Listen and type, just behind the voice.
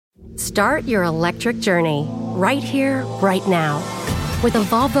Start your electric journey right here, right now. With a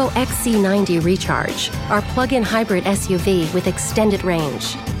Volvo XC90 Recharge, our plug-in hybrid SUV with extended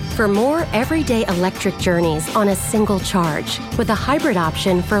range. For more everyday electric journeys on a single charge, with a hybrid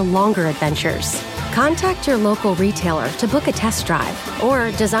option for longer adventures. Contact your local retailer to book a test drive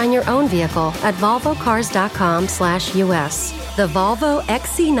or design your own vehicle at volvocars.com/US. The Volvo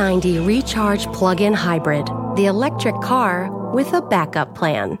XC90 Recharge Plug-in Hybrid, the electric car with a backup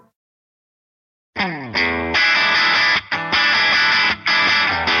plan.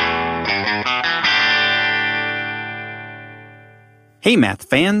 Hey math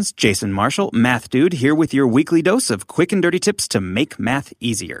fans, Jason Marshall, Math Dude, here with your weekly dose of quick and dirty tips to make math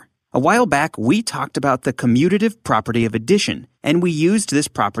easier. A while back, we talked about the commutative property of addition, and we used this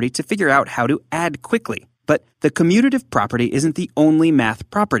property to figure out how to add quickly. But the commutative property isn't the only math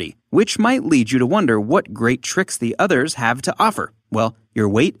property, which might lead you to wonder what great tricks the others have to offer. Well, your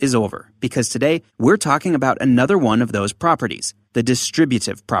wait is over, because today we're talking about another one of those properties, the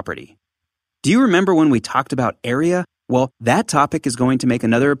distributive property. Do you remember when we talked about area? Well, that topic is going to make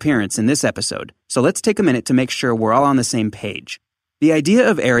another appearance in this episode, so let's take a minute to make sure we're all on the same page. The idea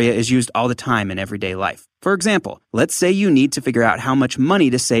of area is used all the time in everyday life. For example, let's say you need to figure out how much money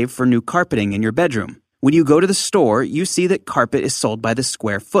to save for new carpeting in your bedroom. When you go to the store, you see that carpet is sold by the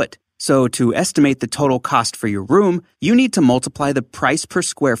square foot. So to estimate the total cost for your room, you need to multiply the price per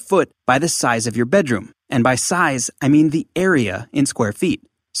square foot by the size of your bedroom. And by size, I mean the area in square feet.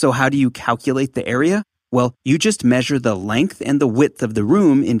 So how do you calculate the area? Well, you just measure the length and the width of the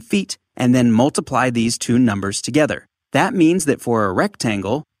room in feet and then multiply these two numbers together. That means that for a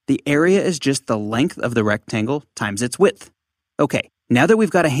rectangle, the area is just the length of the rectangle times its width. Okay, now that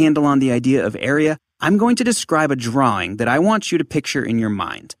we've got a handle on the idea of area, I'm going to describe a drawing that I want you to picture in your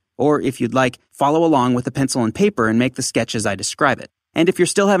mind. Or if you'd like, follow along with a pencil and paper and make the sketch as I describe it. And if you're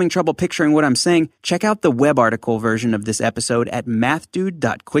still having trouble picturing what I'm saying, check out the web article version of this episode at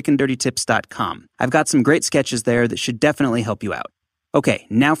mathdude.quickanddirtytips.com. I've got some great sketches there that should definitely help you out. Okay,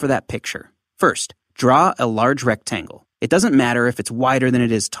 now for that picture. First, draw a large rectangle. It doesn't matter if it's wider than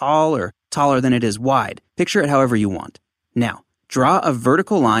it is tall or taller than it is wide. Picture it however you want. Now, draw a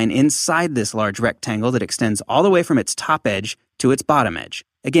vertical line inside this large rectangle that extends all the way from its top edge to its bottom edge.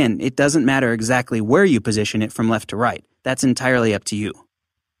 Again, it doesn't matter exactly where you position it from left to right. That's entirely up to you.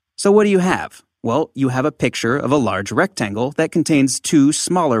 So what do you have? Well, you have a picture of a large rectangle that contains two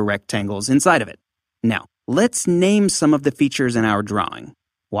smaller rectangles inside of it. Now, let's name some of the features in our drawing.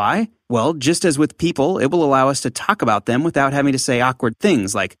 Why? Well, just as with people, it will allow us to talk about them without having to say awkward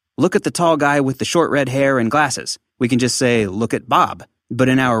things like, look at the tall guy with the short red hair and glasses. We can just say, look at Bob. But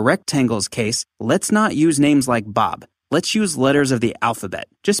in our rectangle's case, let's not use names like Bob. Let's use letters of the alphabet,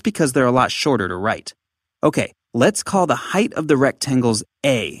 just because they're a lot shorter to write. Okay, let's call the height of the rectangles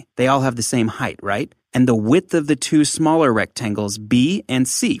A. They all have the same height, right? And the width of the two smaller rectangles B and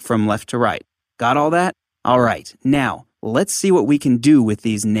C from left to right. Got all that? All right, now, let's see what we can do with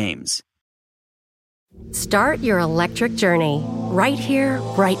these names. Start your electric journey right here,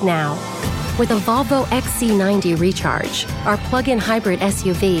 right now. With a Volvo XC90 Recharge, our plug-in hybrid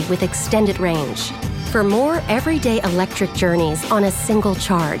SUV with extended range. For more everyday electric journeys on a single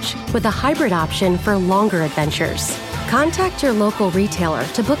charge, with a hybrid option for longer adventures. Contact your local retailer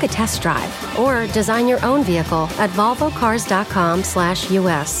to book a test drive or design your own vehicle at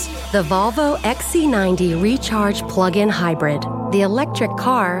volvocars.com/US. The Volvo XC90 Recharge Plug-in Hybrid, the electric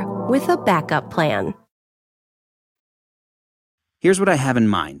car with a backup plan. Here's what I have in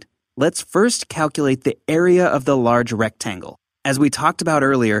mind. Let's first calculate the area of the large rectangle. As we talked about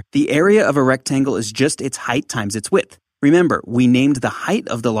earlier, the area of a rectangle is just its height times its width. Remember, we named the height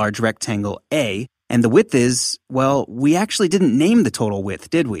of the large rectangle A, and the width is, well, we actually didn't name the total width,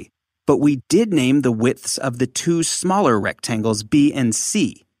 did we? But we did name the widths of the two smaller rectangles B and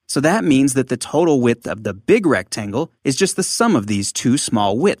C. So that means that the total width of the big rectangle is just the sum of these two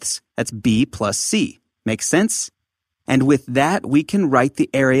small widths. That's B plus C. Make sense? And with that, we can write the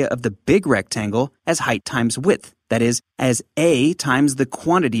area of the big rectangle as height times width. That is, as A times the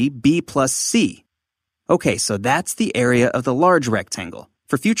quantity B plus C. Okay, so that's the area of the large rectangle.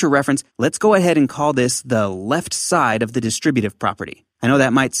 For future reference, let's go ahead and call this the left side of the distributive property. I know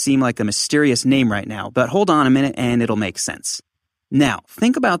that might seem like a mysterious name right now, but hold on a minute and it'll make sense. Now,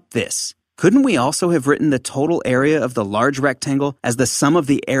 think about this. Couldn't we also have written the total area of the large rectangle as the sum of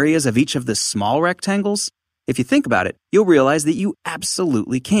the areas of each of the small rectangles? If you think about it, you'll realize that you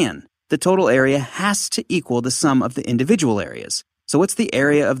absolutely can. The total area has to equal the sum of the individual areas. So what's the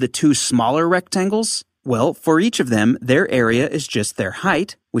area of the two smaller rectangles? Well, for each of them, their area is just their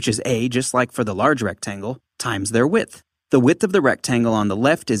height, which is A, just like for the large rectangle, times their width. The width of the rectangle on the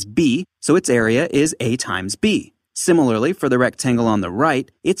left is b, so its area is a times b. Similarly, for the rectangle on the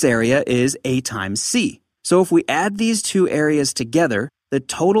right, its area is a times c. So if we add these two areas together, the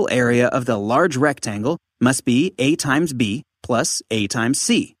total area of the large rectangle must be a times b plus a times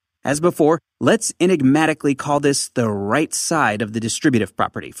c. As before, let's enigmatically call this the right side of the distributive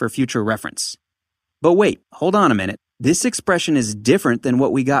property for future reference. But wait, hold on a minute. This expression is different than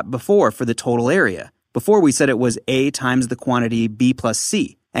what we got before for the total area. Before we said it was a times the quantity b plus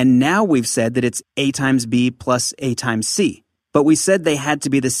c, and now we've said that it's a times b plus a times c. But we said they had to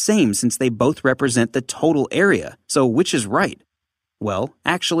be the same since they both represent the total area, so which is right? Well,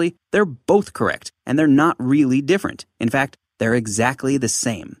 actually, they're both correct, and they're not really different. In fact, they're exactly the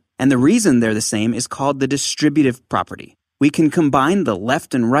same. And the reason they're the same is called the distributive property. We can combine the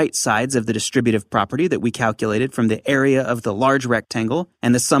left and right sides of the distributive property that we calculated from the area of the large rectangle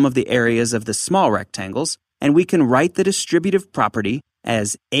and the sum of the areas of the small rectangles, and we can write the distributive property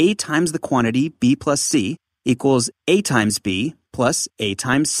as a times the quantity b plus c equals a times b plus a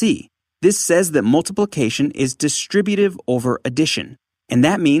times c. This says that multiplication is distributive over addition, and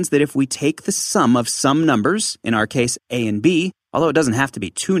that means that if we take the sum of some numbers, in our case a and b, although it doesn't have to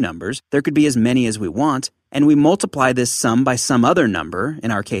be two numbers, there could be as many as we want, and we multiply this sum by some other number, in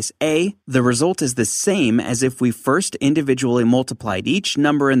our case a, the result is the same as if we first individually multiplied each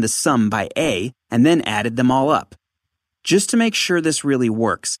number in the sum by a and then added them all up. Just to make sure this really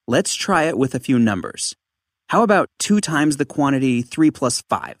works, let's try it with a few numbers. How about 2 times the quantity 3 plus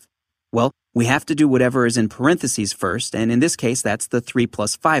 5? Well, we have to do whatever is in parentheses first, and in this case, that's the 3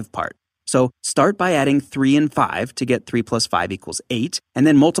 plus 5 part. So start by adding 3 and 5 to get 3 plus 5 equals 8, and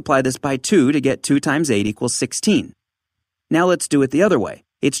then multiply this by 2 to get 2 times 8 equals 16. Now let's do it the other way.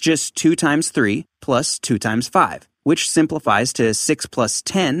 It's just 2 times 3 plus 2 times 5, which simplifies to 6 plus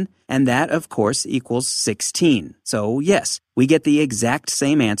 10, and that, of course, equals 16. So yes, we get the exact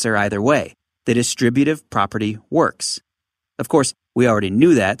same answer either way. The distributive property works. Of course, we already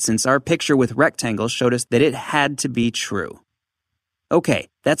knew that since our picture with rectangles showed us that it had to be true. Okay,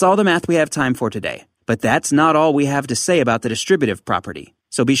 that's all the math we have time for today. But that's not all we have to say about the distributive property.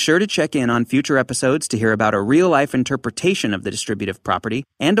 So be sure to check in on future episodes to hear about a real-life interpretation of the distributive property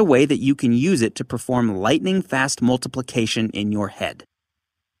and a way that you can use it to perform lightning-fast multiplication in your head.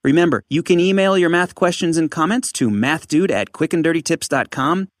 Remember, you can email your math questions and comments to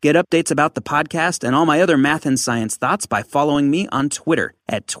mathdude@quickanddirtytips.com, get updates about the podcast and all my other math and science thoughts by following me on Twitter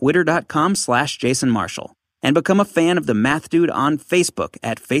at twitter.com/jasonmarshall. And become a fan of The Math Dude on Facebook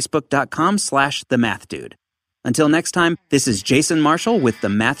at facebook.com/themathdude. Until next time, this is Jason Marshall with The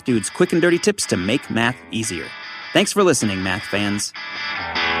Math Dude's Quick and Dirty Tips to make math easier. Thanks for listening, math fans.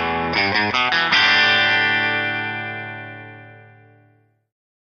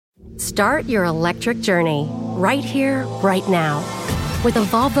 Start your electric journey right here, right now. With a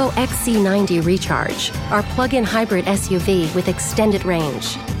Volvo XC90 Recharge, our plug-in hybrid SUV with extended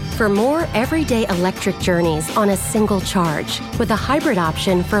range. For more everyday electric journeys on a single charge, with a hybrid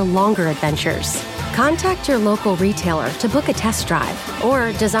option for longer adventures. Contact your local retailer to book a test drive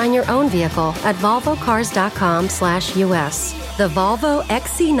or design your own vehicle at volvocars.com/US. The Volvo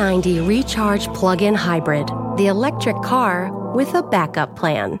XC90 Recharge plug-in hybrid, the electric car with a backup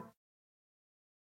plan.